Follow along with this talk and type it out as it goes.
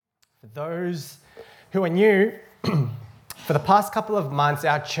For those who are new, for the past couple of months,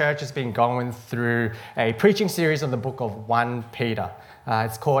 our church has been going through a preaching series on the book of 1 Peter.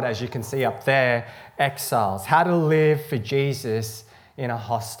 It's called, as you can see up there, Exiles, How to Live for Jesus in a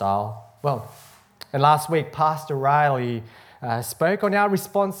Hostile World. And last week, Pastor Riley spoke on our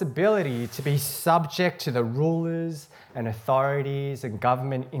responsibility to be subject to the rulers and authorities and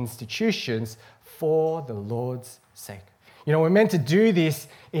government institutions for the Lord's sake. You know, we're meant to do this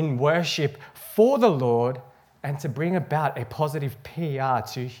in worship for the Lord and to bring about a positive PR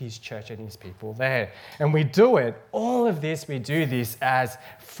to his church and his people there. And we do it, we do this as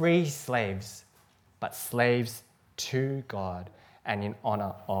free slaves, but slaves to God and in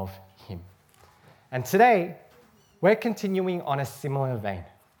honor of him. And today, we're continuing on a similar vein.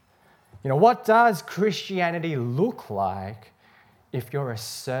 You know, what does Christianity look like if you're a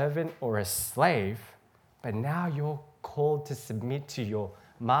servant or a slave, but now you're called to submit to your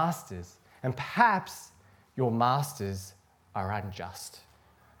masters? And perhaps your masters are unjust,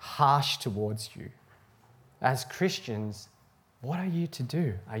 harsh towards you. As Christians, what are you to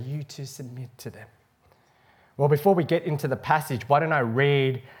do? Are you to submit to them? Well, before we get into the passage, why don't I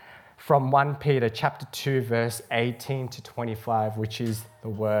read from 1 Peter chapter 2, verse 18 to 25, which is the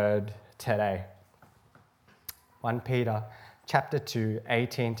word today. 1 Peter chapter 2,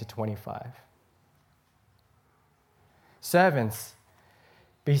 18 to 25. Servants,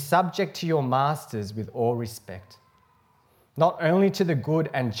 be subject to your masters with all respect, not only to the good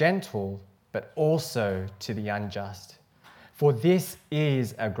and gentle, but also to the unjust. For this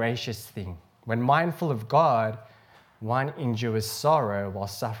is a gracious thing. When mindful of God, one endures sorrow while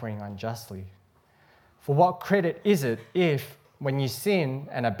suffering unjustly. For what credit is it if, when you sin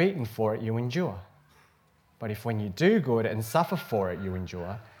and are beaten for it, you endure? But if when you do good and suffer for it, you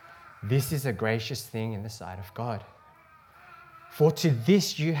endure, this is a gracious thing in the sight of God. For to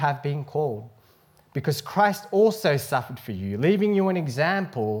this you have been called, because Christ also suffered for you, leaving you an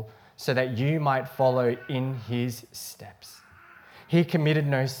example so that you might follow in his steps. He committed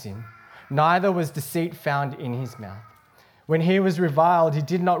no sin, neither was deceit found in his mouth. When he was reviled, he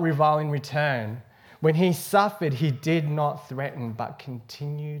did not revile in return. When he suffered, he did not threaten, but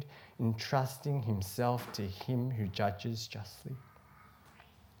continued entrusting himself to him who judges justly.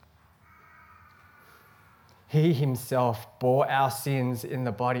 He himself bore our sins in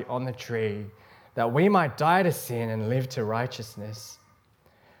the body on the tree, that we might die to sin and live to righteousness.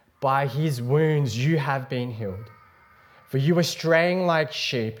 By his wounds you have been healed. For you were straying like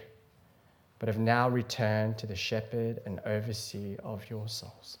sheep, but have now returned to the shepherd and overseer of your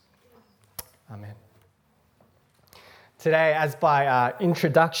souls. Amen. Today, as by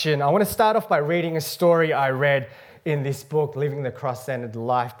introduction, I want to start off by reading a story I read in this book, Living the Cross-Centered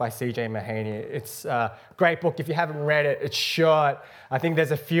Life by C.J. Mahaney. It's a great book. If you haven't read it, it's short. I think there's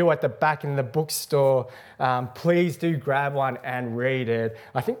a few at the back in the bookstore. Please do grab one and read it.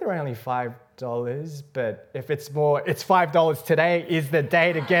 I think they're only $5, but if it's more, it's $5 today is the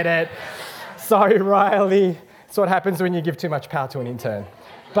day to get it. Sorry, Riley. It's what happens when you give too much power to an intern.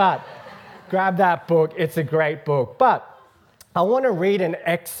 But grab that book. It's a great book. But I want to read an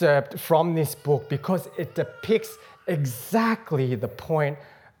excerpt from this book because it depicts exactly the point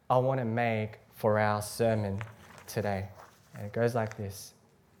I want to make for our sermon today. And it goes like this.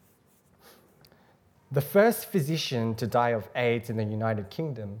 The first physician to die of AIDS in the United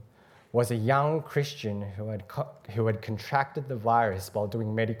Kingdom was a young Christian who had contracted the virus while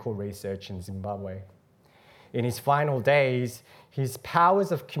doing medical research in Zimbabwe. In his final days, his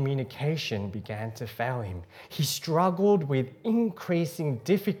powers of communication began to fail him. He struggled with increasing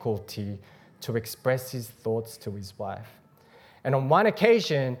difficulty to express his thoughts to his wife. And on one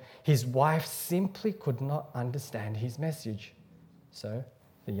occasion, his wife simply could not understand his message. So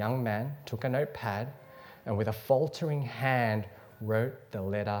the young man took a notepad and with a faltering hand wrote the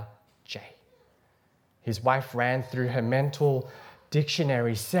letter J. His wife ran through her mental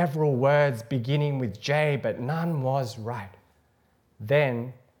dictionary several words beginning with J, but none was right.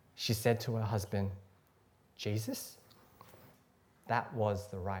 Then she said to her husband, Jesus? That was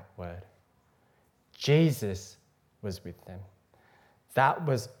the right word. Jesus was with them. That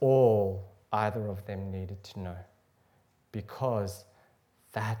was all either of them needed to know, because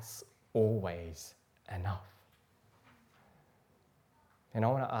that's always enough. And I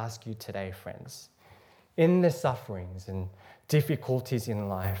want to ask you today, friends, in the sufferings and difficulties in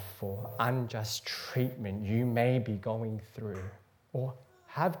life or unjust treatment you may be going through or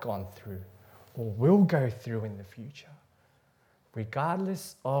have gone through or will go through in the future,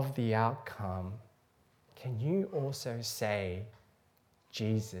 regardless of the outcome, can you also say,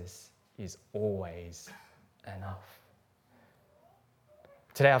 Jesus is always enough?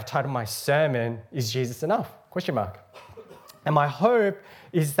 Today I've titled my sermon, Is Jesus Enough? Question mark. And my hope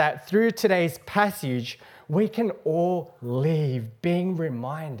is that through today's passage, we can all leave being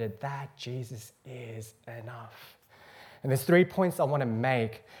reminded that Jesus is enough. And there's 3 points I want to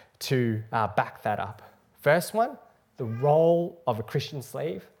make to back that up. First one, the role of a Christian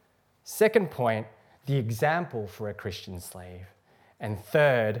slave. Second point, the example for a Christian slave. And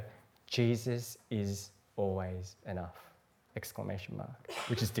third, Jesus is always enough. Exclamation mark,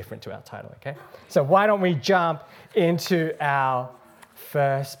 which is different to our title, okay? So why don't we jump into our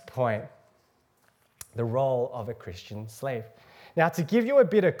first point, the role of a Christian slave. Now, to give you a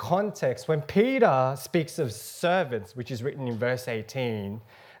bit of context, when Peter speaks of servants, which is written in verse 18,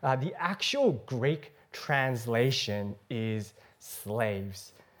 the actual Greek translation is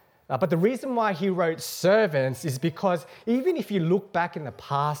slaves. But the reason why he wrote servants is because even if you look back in the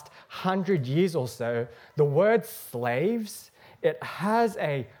past 100 years or so, the word slaves, it has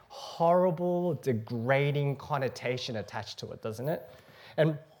a horrible, degrading connotation attached to it, doesn't it?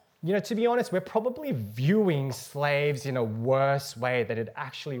 And, to be honest, we're probably viewing slaves in a worse way than it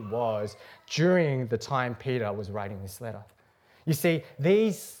actually was during the time Peter was writing this letter. You see,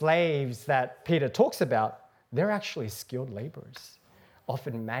 these slaves that Peter talks about, they're actually skilled laborers.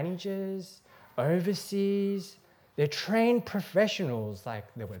 Often managers, overseers, they're trained professionals, like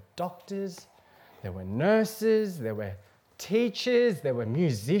there were doctors, there were nurses, there were teachers, there were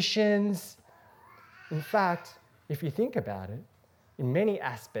musicians. In fact, if you think about it, in many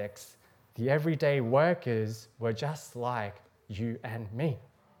aspects, the everyday workers were just like you and me.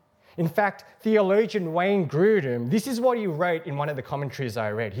 In fact, theologian Wayne Grudem, this is what he wrote in one of the commentaries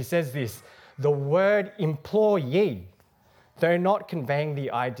I read. He says this, the word employee, though not conveying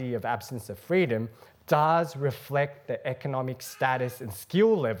the idea of absence of freedom, does reflect the economic status and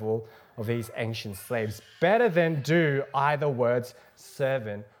skill level of these ancient slaves, better than do either words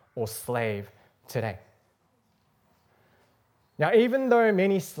servant or slave today. Now, even though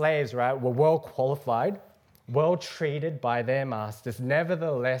many slaves, were well qualified, well treated by their masters,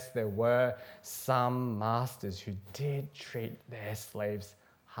 nevertheless, there were some masters who did treat their slaves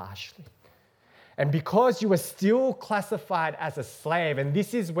harshly. And because you were still classified as a slave, and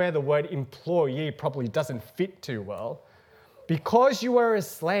this is where the word employee probably doesn't fit too well, because you were a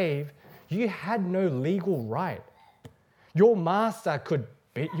slave, you had no legal right. Your master could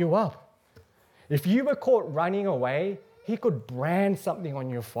beat you up. If you were caught running away, he could brand something on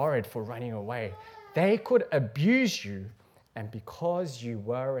your forehead for running away. They could abuse you, and because you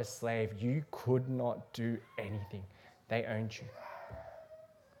were a slave, you could not do anything. They owned you.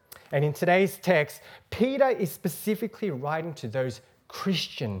 And in today's text, Peter is specifically writing to those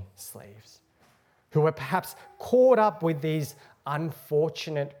Christian slaves who were perhaps caught up with these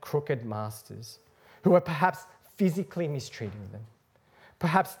unfortunate, crooked masters, who were perhaps physically mistreating them,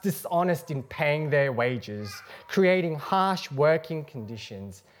 perhaps dishonest in paying their wages, creating harsh working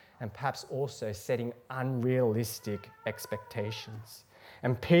conditions, and perhaps also setting unrealistic expectations.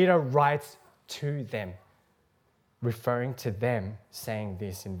 And Peter writes to them, referring to them, saying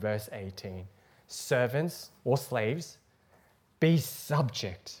this in verse 18, servants or slaves, be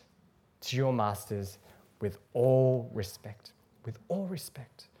subject to your masters with all respect,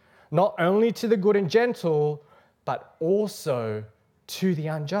 not only to the good and gentle, but also to the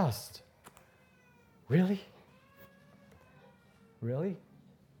unjust. Really?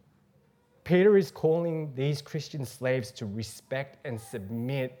 Peter is calling these Christian slaves to respect and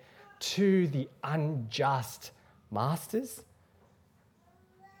submit to the unjust masters?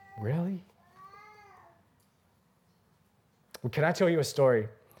 Really? Well, can I tell you a story?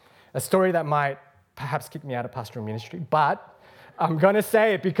 A story that might perhaps kick me out of pastoral ministry, but I'm going to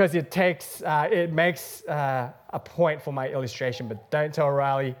say it because it makes a point for my illustration, but don't tell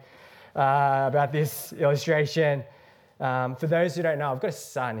Riley about this illustration. For those who don't know, I've got a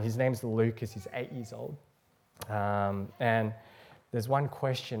son. His name's Lucas. He's 8 years old. And there's one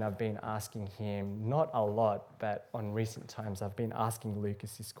question I've been asking him, not a lot, but on recent times I've been asking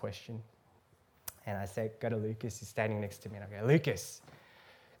Lucas this question. And I say, go to Lucas, he's standing next to me, and I go, Lucas,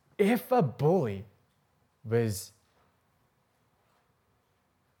 if a bully was,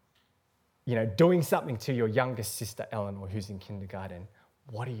 doing something to your youngest sister, Eleanor, who's in kindergarten,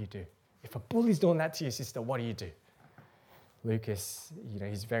 what do you do? If a bully's doing that to your sister, what do you do? Lucas,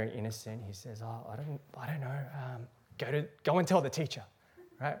 he's very innocent. He says, I don't know. Go and tell the teacher,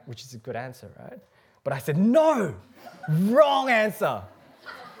 right? Which is a good answer, right? But I said, no, wrong answer.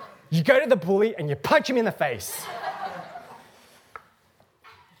 You go to the bully and you punch him in the face.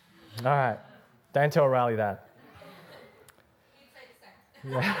 All right, don't tell Riley that.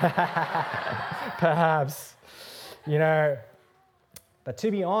 You'd say the same. Perhaps. But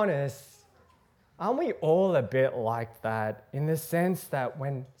to be honest, aren't we all a bit like that in the sense that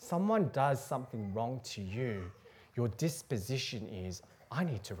when someone does something wrong to you, your disposition is, I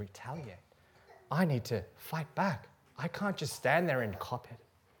need to retaliate. I need to fight back. I can't just stand there and cop it.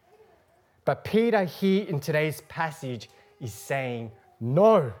 But Peter here in today's passage is saying,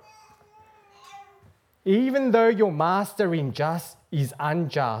 no. Even though your master is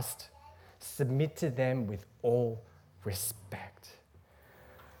unjust, submit to them with all respect.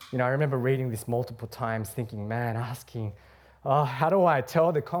 I remember reading this multiple times, thinking, man, asking, how do I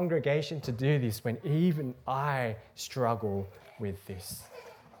tell the congregation to do this when even I struggle with this?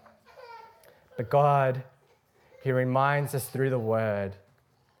 But God, He reminds us through the Word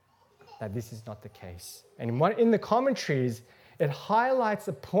that this is not the case. And in the commentaries, it highlights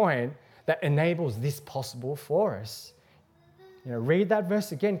a point that enables this possible for us. Read that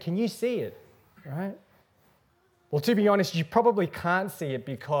verse again. Can you see it? Right? Well, to be honest, you probably can't see it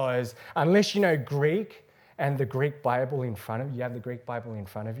because unless you know Greek and the Greek Bible in front of you, have the Greek Bible in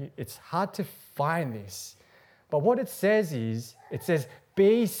front of you, it's hard to find this. But what it says is,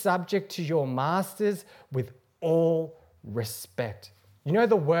 be subject to your masters with all respect. You know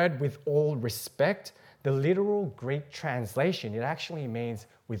the word with all respect? The literal Greek translation, it actually means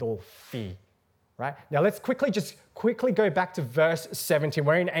with all fear. Right? Now let's quickly go back to verse 17.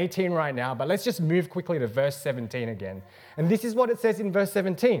 We're in 18 right now, but let's just move quickly to verse 17 again. And this is what it says in verse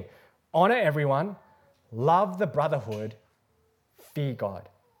 17. Honor everyone, love the brotherhood, fear God.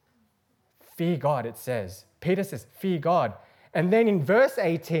 Fear God, it says. Peter says, fear God. And then in verse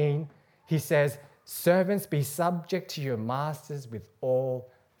 18, he says, servants, be subject to your masters with all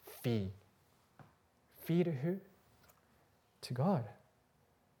fear. Fear to who? To God.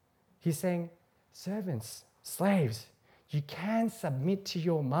 He's saying, servants, slaves, you can submit to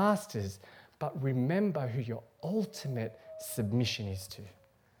your masters, but remember who your ultimate submission is to.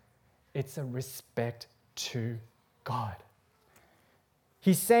 It's a respect to God.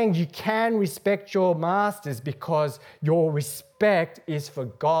 He's saying you can respect your masters because your respect is for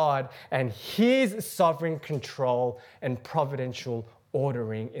God and His sovereign control and providential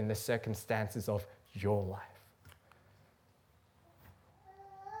ordering in the circumstances of your life.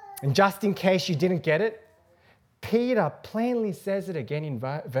 And just in case you didn't get it, Peter plainly says it again in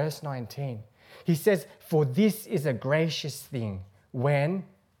verse 19. He says, for this is a gracious thing when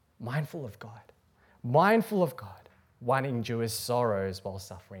mindful of God. Mindful of God. One endures sorrows while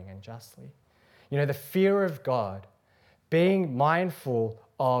suffering unjustly. The fear of God, being mindful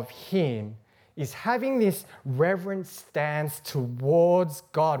of Him, is having this reverent stance towards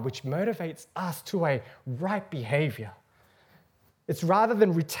God, which motivates us to a right behavior. It's rather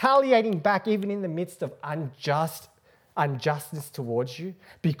than retaliating back even in the midst of injustice towards you,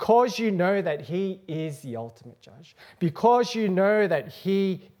 because you know that He is the ultimate judge, because you know that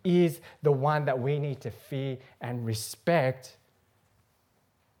He is the one that we need to fear and respect,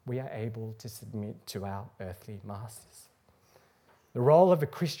 we are able to submit to our earthly masters. The role of a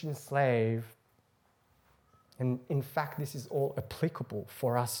Christian slave, and in fact this is all applicable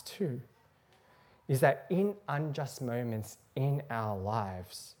for us too, is that in unjust moments in our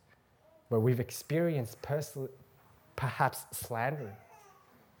lives where we've experienced perhaps slandering,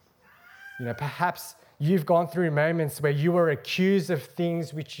 perhaps you've gone through moments where you were accused of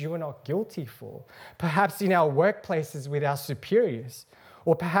things which you were not guilty for, perhaps in our workplaces with our superiors,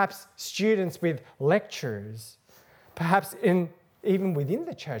 or perhaps students with lecturers, perhaps even within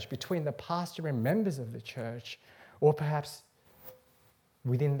the church between the pastor and members of the church, or perhaps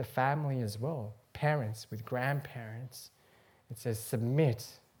within the family as well. Parents with grandparents. It says submit.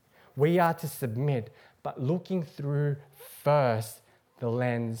 We are to submit, but looking through first the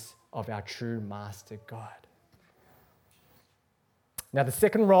lens of our true master God. Now, the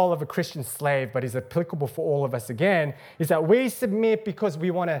second role of a Christian slave, but is applicable for all of us again, is that we submit because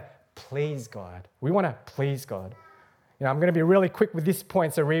we want to please God. We want to please God. I'm going to be really quick with this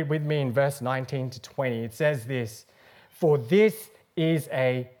point, so read with me in verse 19 to 20. It says this, for this is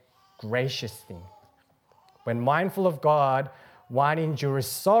a gracious thing. When mindful of God, one endures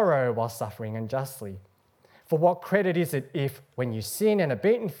sorrow while suffering unjustly. For what credit is it if, when you sin and are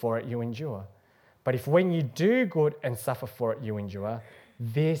beaten for it, you endure? But if when you do good and suffer for it, you endure,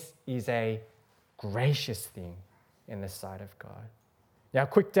 this is a gracious thing in the sight of God. Now,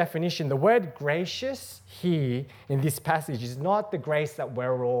 quick definition. The word gracious here in this passage is not the grace that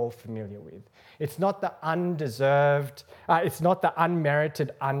we're all familiar with. It's not the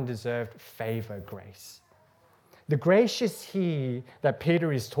unmerited, undeserved favor grace. The gracious here that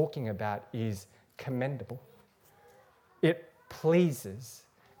Peter is talking about is commendable. It pleases.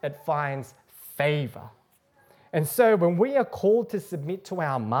 It finds favor. And so when we are called to submit to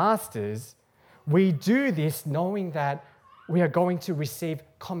our masters, we do this knowing that we are going to receive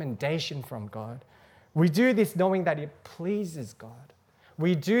commendation from God. We do this knowing that it pleases God.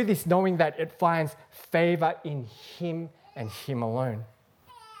 We do this knowing that it finds favor in Him and Him alone.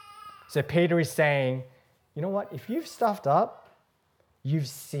 So Peter is saying, you know what? If you've stuffed up, you've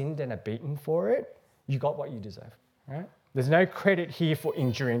sinned and are beaten for it, you got what you deserve, right? There's no credit here for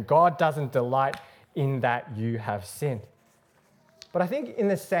enduring. God doesn't delight in that you have sinned. But I think in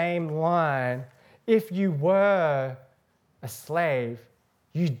the same line, if you were a slave,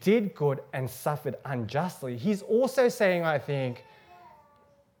 you did good and suffered unjustly, he's also saying, I think,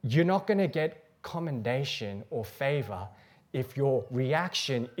 you're not going to get commendation or favor if your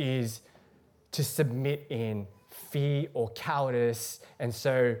reaction is to submit in fear or cowardice. And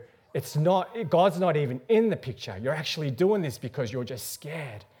so God's not even in the picture. You're actually doing this because you're just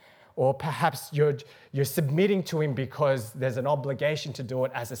scared. Or perhaps you're submitting to Him because there's an obligation to do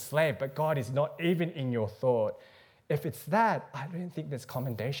it as a slave, but God is not even in your thought. If it's that, I don't think there's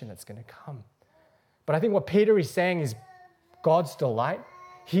commendation that's going to come. But I think what Peter is saying is God's delight,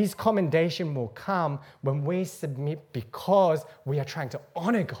 His commendation will come when we submit because we are trying to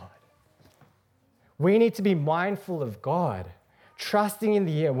honor God. We need to be mindful of God, trusting in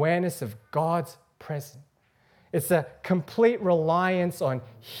the awareness of God's presence. It's a complete reliance on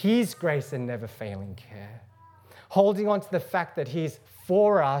His grace and never failing care. Holding on to the fact that He's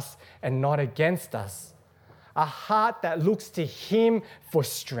for us and not against us. A heart that looks to Him for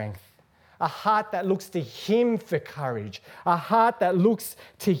strength. A heart that looks to Him for courage. A heart that looks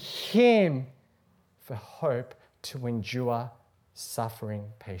to Him for hope to endure suffering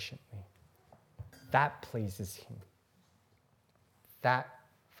patiently. That pleases Him. That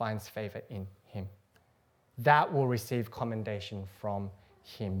finds favor in Him. That will receive commendation from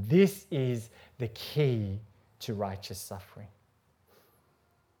Him. This is the key to righteous suffering.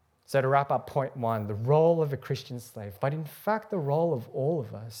 So to wrap up point 1, the role of a Christian slave, but in fact the role of all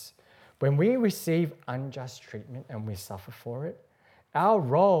of us, when we receive unjust treatment and we suffer for it, our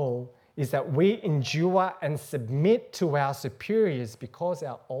role is that we endure and submit to our superiors because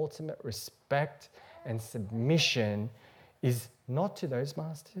our ultimate respect and submission is not to those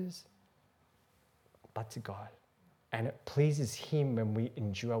masters, but to God. And it pleases Him when we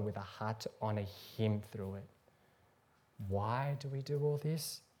endure with a heart to honor Him through it. Why do we do all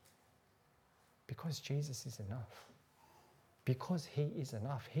this? Because Jesus is enough. Because He is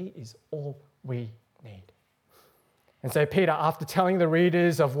enough. He is all we need. And so Peter, after telling the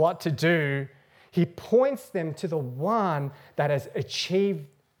readers of what to do, he points them to the one that has achieved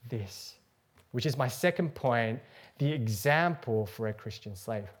this, which is my second point, the example for a Christian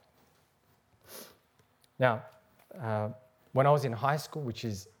slave. Now, when I was in high school, which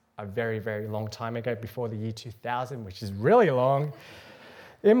is a very, very long time ago, before the year 2000, which is really long,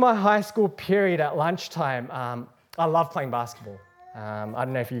 in my high school period at lunchtime, I loved playing basketball. I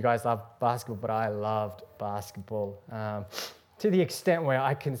don't know if you guys love basketball, but I loved basketball to the extent where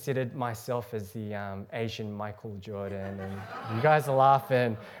I considered myself as the Asian Michael Jordan. And you guys are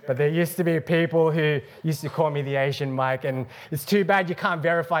laughing, but there used to be people who used to call me the Asian Mike, and it's too bad you can't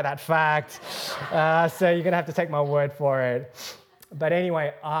verify that fact. So you're going to have to take my word for it. But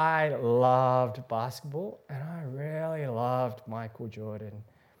anyway, I loved basketball, and I really loved Michael Jordan.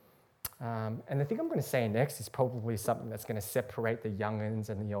 And the thing I'm going to say next is probably something that's going to separate the young'uns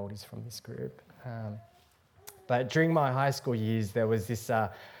and the oldies from this group. But during my high school years, there was this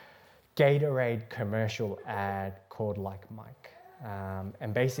Gatorade commercial ad called Like Mike.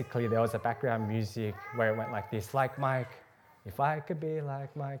 And basically there was a background music where it went like this: like Mike, if I could be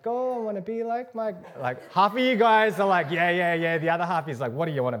like Mike, oh, I want to be like Mike. Like half of you guys are like, yeah. The other half is like, what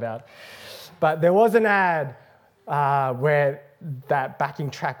are you on about? But there was an ad where that backing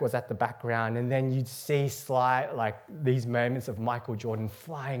track was at the background, and then you'd see these moments of Michael Jordan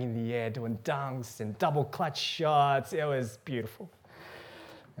flying in the air, doing dunks and double clutch shots. It was beautiful.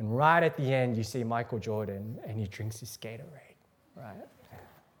 And right at the end, you see Michael Jordan, and he drinks his Gatorade, right?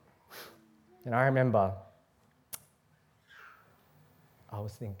 And I remember I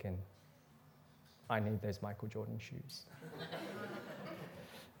was thinking, I need those Michael Jordan shoes.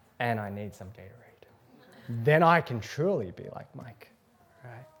 And I need some Gatorade. Then I can truly be like Mike,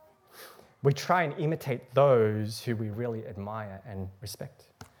 right? We try and imitate those who we really admire and respect.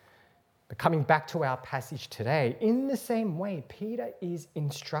 But coming back to our passage today, in the same way, Peter is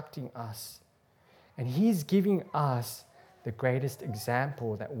instructing us, and he's giving us the greatest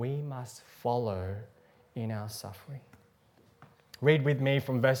example that we must follow in our suffering. Read with me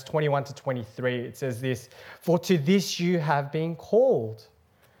from verse 21 to 23. It says this: "For to this you have been called,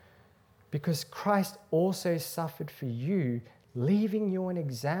 because Christ also suffered for you, leaving you an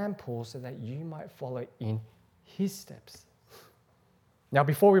example so that you might follow in his steps. Now,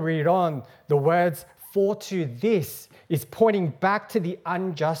 before we read on, the words "for to this" is pointing back to the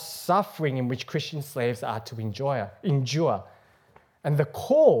unjust suffering in which Christian slaves are to endure. And the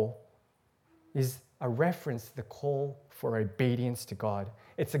call is a reference to the call for obedience to God.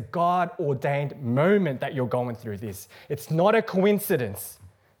 It's a God-ordained moment that you're going through this. It's not a coincidence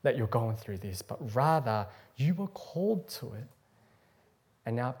that you're going through this, but rather you were called to it.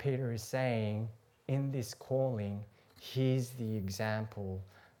 And now Peter is saying, in this calling, here's the example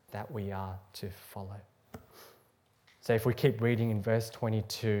that we are to follow. So if we keep reading in verse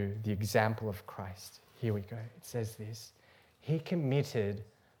 22, the example of Christ, here we go. It says this: he committed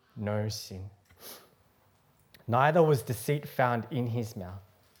no sin. Neither was deceit found in his mouth.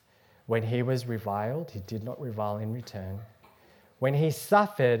 When he was reviled, he did not revile in return. When he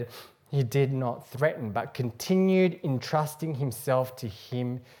suffered, he did not threaten, but continued entrusting himself to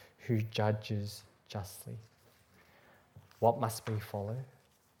him who judges justly. What must we follow?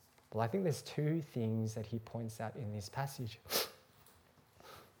 Well, I think there's two things that he points out in this passage.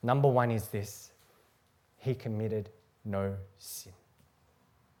 Number one is this: he committed no sin.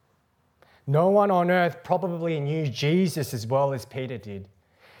 No one on earth probably knew Jesus as well as Peter did.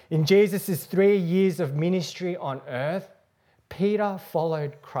 In Jesus' 3 years of ministry on earth, Peter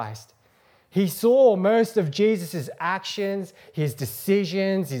followed Christ. He saw most of Jesus' actions, his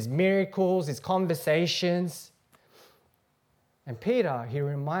decisions, his miracles, his conversations. And Peter, he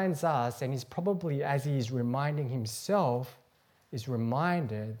reminds us, and he's probably, as he is reminding himself, is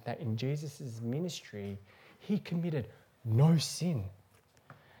reminded that in Jesus' ministry, he committed no sin.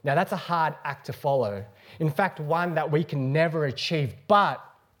 Now, that's a hard act to follow. In fact, one that we can never achieve. But,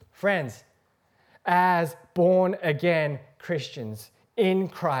 friends, as born-again Christians in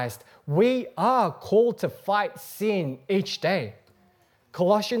Christ, we are called to fight sin each day.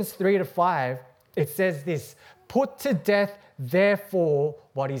 Colossians 3-5, it says this: put to death, therefore,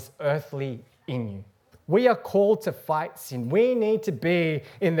 what is earthly in you. We are called to fight sin. We need to be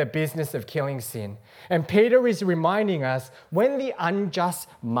in the business of killing sin. And Peter is reminding us, when the unjust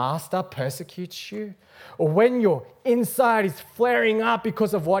master persecutes you, or when your inside is flaring up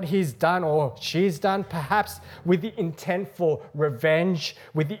because of what he's done or she's done, perhaps with the intent for revenge,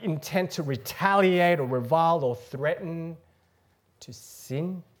 with the intent to retaliate or revile or threaten, to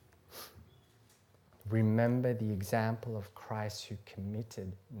sin, remember the example of Christ who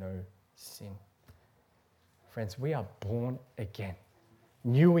committed no sin. Friends, we are born again,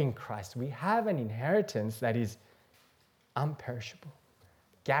 new in Christ. We have an inheritance that is unperishable,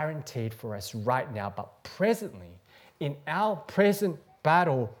 guaranteed for us right now, but presently, in our present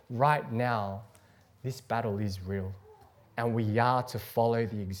battle right now, this battle is real, and we are to follow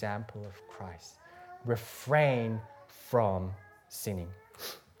the example of Christ. Refrain from sinning.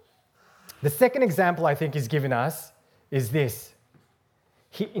 The second example I think is given us is this: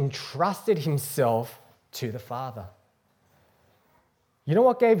 he entrusted himself to the Father. You know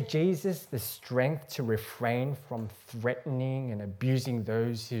what gave Jesus the strength to refrain from threatening and abusing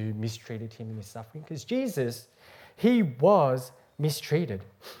those who mistreated him in his suffering? Because Jesus, he was mistreated.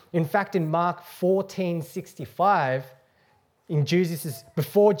 In fact, in Mark 14:65,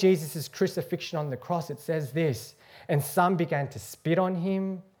 before Jesus' crucifixion on the cross, it says this: and some began to spit on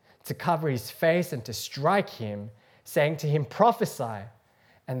him, to cover his face, and to strike him, saying to him, prophesy.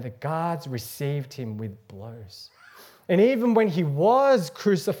 And the guards received him with blows. And even when he was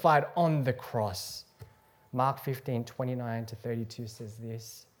crucified on the cross, Mark 15:29-32 says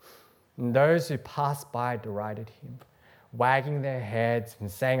this: and those who passed by derided him, wagging their heads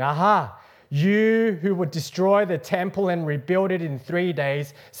and saying, aha, you who would destroy the temple and rebuild it in 3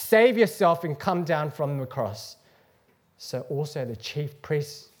 days, save yourself and come down from the cross. So also the chief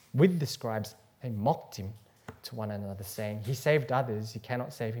priests with the scribes, they mocked him to one another, saying, he saved others, he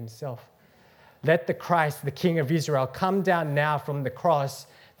cannot save himself. Let the Christ, the King of Israel, come down now from the cross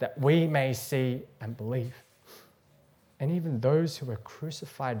that we may see and believe. And even those who were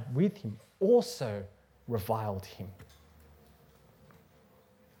crucified with him also reviled him.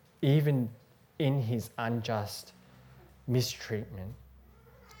 Even in his unjust mistreatment,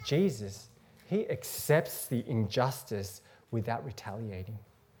 Jesus, he accepts the injustice without retaliating.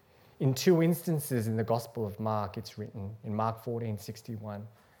 In 2 instances in the Gospel of Mark, it's written in Mark 14:61,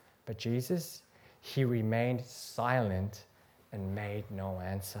 but Jesus, he remained silent and made no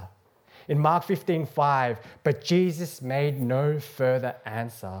answer. In Mark 15:5, but Jesus made no further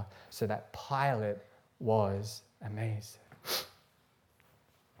answer, so that Pilate was amazed.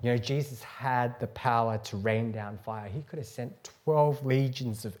 You know, Jesus had the power to rain down fire. He could have sent 12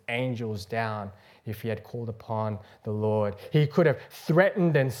 legions of angels down if he had called upon the Lord. He could have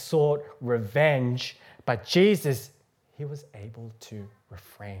threatened and sought revenge, but Jesus, he was able to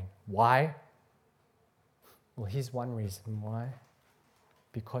refrain. Why? Well, here's one reason why.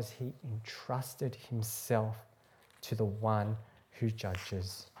 Because he entrusted himself to the one who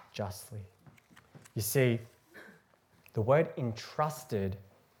judges justly. You see, the word entrusted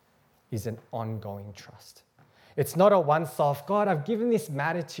is an ongoing trust. It's not a once-off, God, I've given this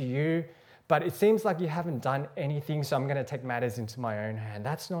matter to you, but it seems like you haven't done anything, so I'm going to take matters into my own hand.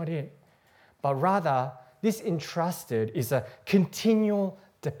 That's not it. But rather, this entrusted is a continual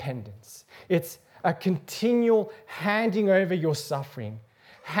dependence. It's a continual handing over your suffering,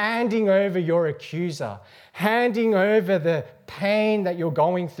 handing over your accuser, handing over the pain that you're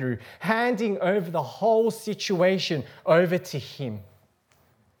going through, handing over the whole situation over to him.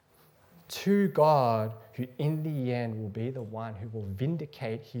 To God, who in the end will be the one who will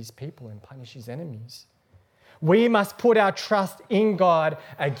vindicate his people and punish his enemies. We must put our trust in God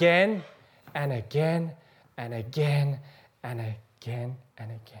again and again and again and again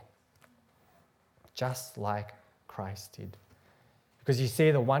and again. Just like Christ did. Because you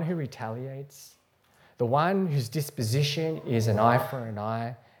see, the one who retaliates, the one whose disposition is an eye for an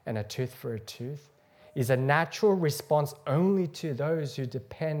eye and a tooth for a tooth, is a natural response only to those who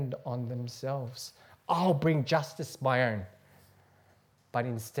depend on themselves. I'll bring justice my own. But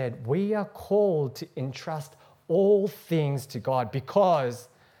instead, we are called to entrust all things to God because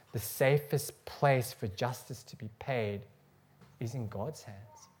the safest place for justice to be paid is in God's hands.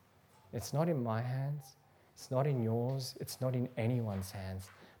 It's not in my hands. It's not in yours. It's not in anyone's hands,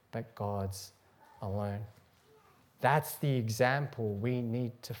 but God's alone. That's the example we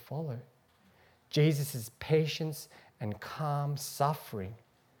need to follow. Jesus' patience and calm suffering,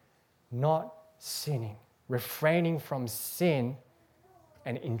 not sinning, refraining from sin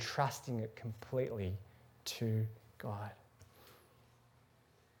and entrusting it completely to God.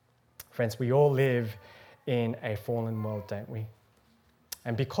 Friends, we all live in a fallen world, don't we?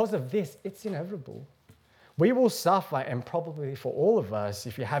 And because of this, it's inevitable. We will suffer, and probably for all of us,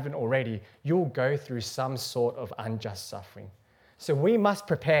 if you haven't already, you'll go through some sort of unjust suffering. So we must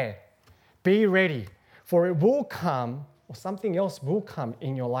prepare. Be ready, for it will come, or something else will come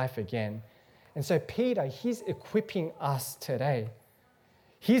in your life again. And so Peter, he's equipping us today.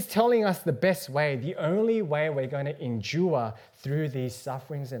 He's telling us the best way, the only way we're going to endure through these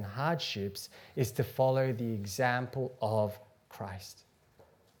sufferings and hardships is to follow the example of Christ.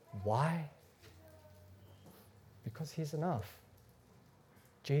 Why? Because he's enough.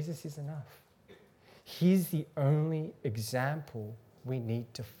 Jesus is enough. He's the only example we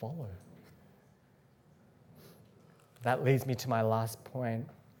need to follow. That leads me to my last point.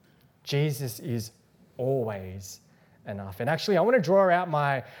 Jesus is always enough. And actually, I want to draw out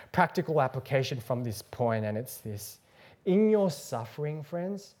my practical application from this point, and it's this. In your suffering,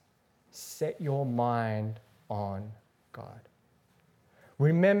 friends, set your mind on God.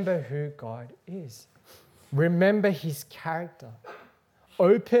 Remember who God is. Remember his character.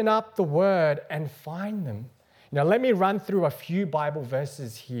 Open up the word and find them. Now, let me run through a few Bible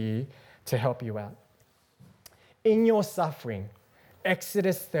verses here to help you out. In your suffering,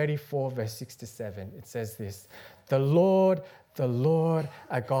 Exodus 34, verse 6 to 7, it says this, the Lord,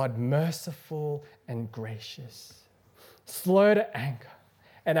 a God merciful and gracious, slow to anger,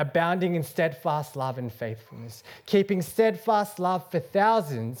 and abounding in steadfast love and faithfulness, keeping steadfast love for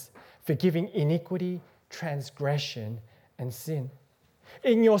thousands, forgiving iniquity, transgression, and sin.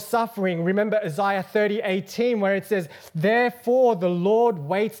 In your suffering, remember Isaiah 30:18, where it says, therefore the Lord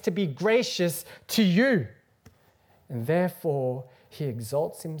waits to be gracious to you. And therefore, he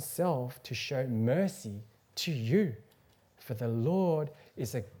exalts himself to show mercy to you. For the Lord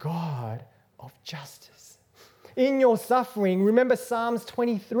is a God of justice. In your suffering, remember Psalms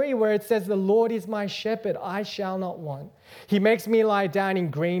 23, where it says, the Lord is my shepherd, I shall not want. He makes me lie down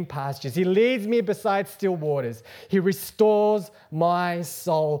in green pastures. He leads me beside still waters. He restores my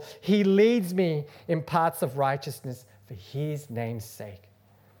soul. He leads me in paths of righteousness for his name's sake.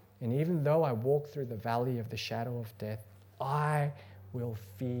 And even though I walk through the valley of the shadow of death, I will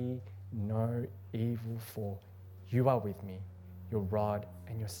fear no evil, for you are with me. Your rod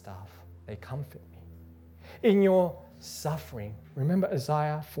and your staff, they comfort me. In your suffering, remember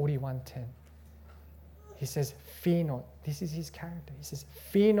Isaiah 41:10. He says, fear not. This is his character. He says,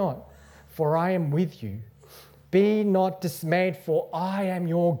 fear not, for I am with you. Be not dismayed, for I am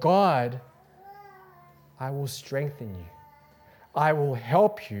your God. I will strengthen you. I will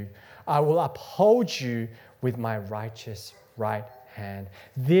help you. I will uphold you with my righteous right hand.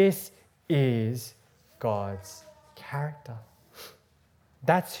 This is God's character.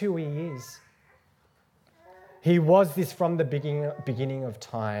 That's who he is. He was this from the beginning of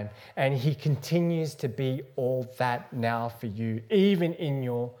time, and he continues to be all that now for you, even in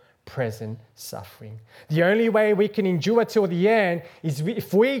your present suffering. The only way we can endure till the end is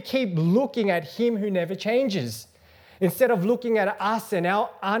if we keep looking at him who never changes. Instead of looking at us and our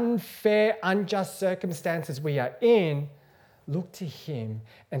unfair, unjust circumstances we are in, look to him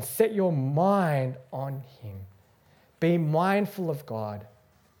and set your mind on him. Be mindful of God.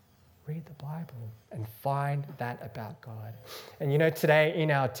 Read the Bible and find that about God. And today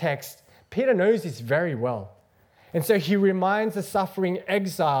in our text, Peter knows this very well. And so he reminds the suffering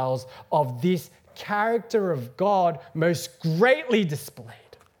exiles of this character of God most greatly displayed.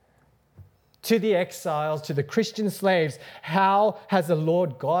 To the exiles, to the Christian slaves, how has the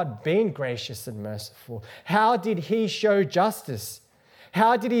Lord God been gracious and merciful? How did he show justice?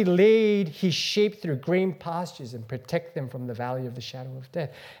 How did he lead his sheep through green pastures and protect them from the valley of the shadow of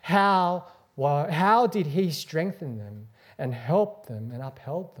death? How did he strengthen them and help them and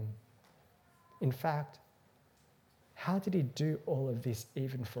upheld them? In fact, how did he do all of this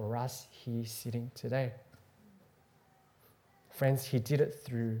even for us here sitting today? Friends, he did it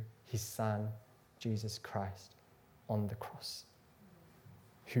through his Son, Jesus Christ, on the cross,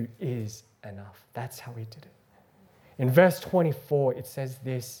 who is enough. That's how he did it. In verse 24, it says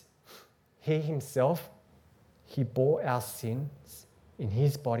this: he himself, he bore our sins in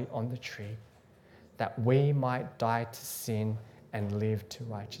his body on the tree, that we might die to sin and live to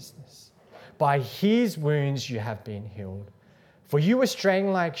righteousness. By his wounds you have been healed. For you were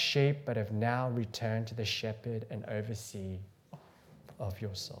straying like sheep, but have now returned to the shepherd and overseer of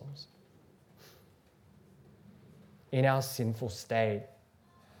your souls. In our sinful state,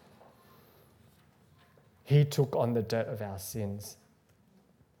 he took on the dirt of our sins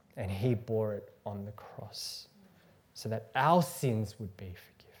and he bore it on the cross so that our sins would be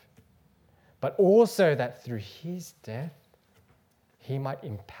forgiven, but also that through his death, he might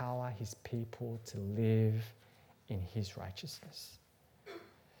empower his people to live in his righteousness.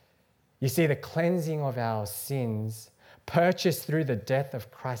 You see, the cleansing of our sins, purchased through the death of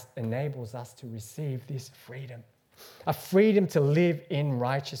Christ, enables us to receive this freedom, a freedom to live in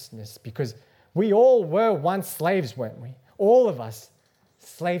righteousness, because we all were once slaves, weren't we? All of us,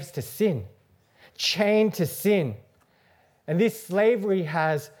 slaves to sin, chained to sin. And this slavery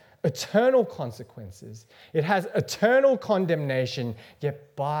has eternal consequences. It has eternal condemnation,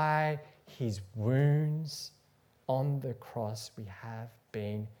 yet by his wounds on the cross, we have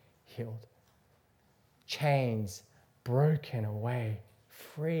been healed. Chains broken away,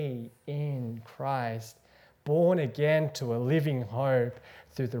 free in Christ, born again to a living hope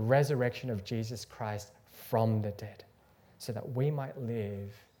through the resurrection of Jesus Christ from the dead, so that we might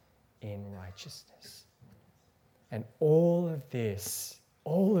live in righteousness. And all of this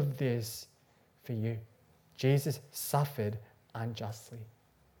for you. Jesus suffered unjustly.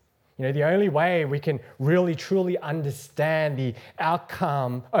 The only way we can really truly understand the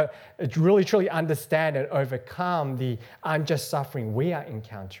outcome, really truly understand and overcome the unjust suffering we are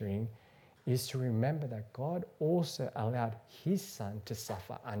encountering, is to remember that God also allowed his Son to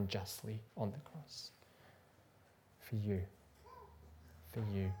suffer unjustly on the cross. For you,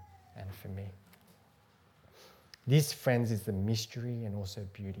 and for me. This, friends, is the mystery and also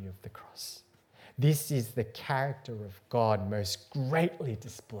beauty of the cross. This is the character of God most greatly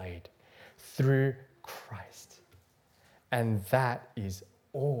displayed through Christ. And that is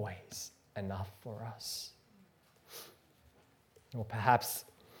always enough for us. Or perhaps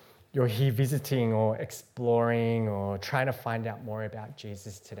you're here visiting or exploring or trying to find out more about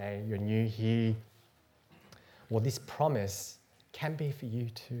Jesus today. You're new here. Well, this promise can be for you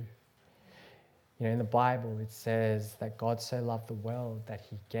too. In the Bible, it says that God so loved the world that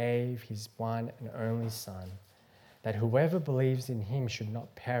he gave his one and only Son, that whoever believes in him should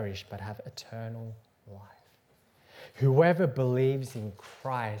not perish but have eternal life. Whoever believes in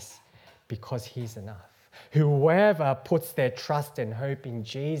Christ because he's enough. Whoever puts their trust and hope in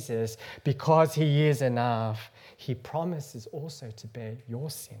Jesus because he is enough, he promises also to bear your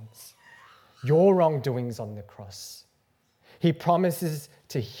sins, your wrongdoings on the cross. He promises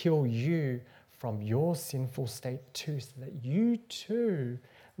to heal you from your sinful state too, so that you too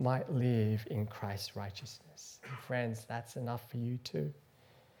might live in Christ's righteousness. And friends, that's enough for you too.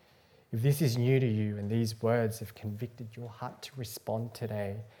 If this is new to you and these words have convicted your heart to respond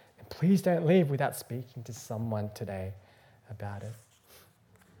today, then please don't leave without speaking to someone today about it.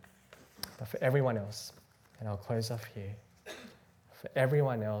 But for everyone else, and I'll close off here, for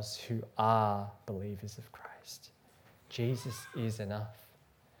everyone else who are believers of Christ, Jesus is enough.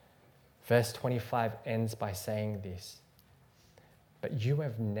 Verse 25 ends by saying this, but you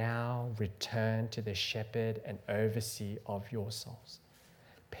have now returned to the shepherd and overseer of your souls.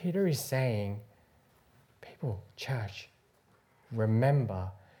 Peter is saying, people, church, remember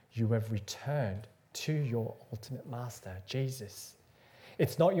you have returned to your ultimate master, Jesus.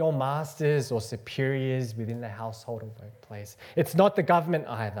 It's not your masters or superiors within the household or workplace. It's not the government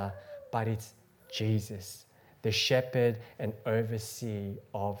either, but it's Jesus, the shepherd and overseer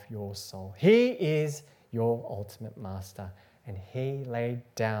of your soul. He is your ultimate master, and he laid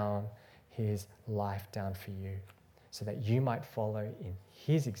down his life down for you so that you might follow in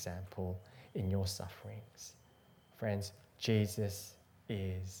his example in your sufferings. Friends, Jesus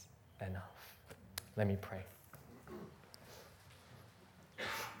is enough. Let me pray.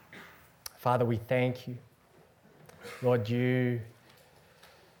 Father, we thank you. Lord, you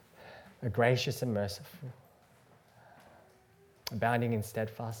are gracious and merciful, abounding in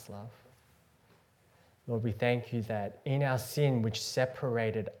steadfast love. Lord, we thank you that in our sin, which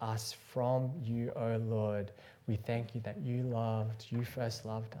separated us from you, O Lord, we thank you that you first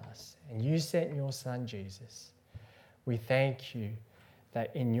loved us, and you sent your Son, Jesus. We thank you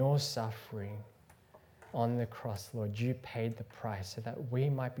that in your suffering on the cross, Lord, you paid the price so that we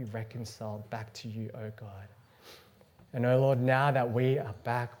might be reconciled back to you, O God. And, O Lord, now that we are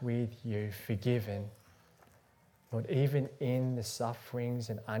back with you, forgiven, Lord, even in the sufferings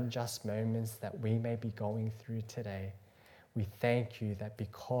and unjust moments that we may be going through today, we thank you that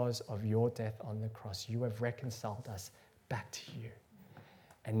because of your death on the cross, you have reconciled us back to you.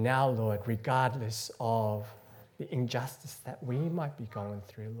 And now, Lord, regardless of the injustice that we might be going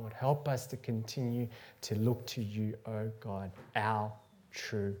through, Lord, help us to continue to look to you, O God, our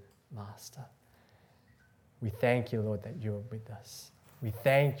true Master. We thank you, Lord, that you are with us. We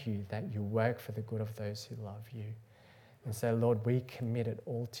thank you that you work for the good of those who love you. And so, Lord, we commit it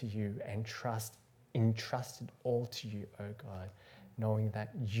all to you and entrust it all to you, O God, knowing that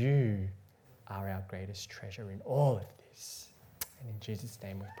you are our greatest treasure in all of this. And in Jesus'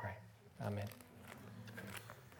 name we pray. Amen.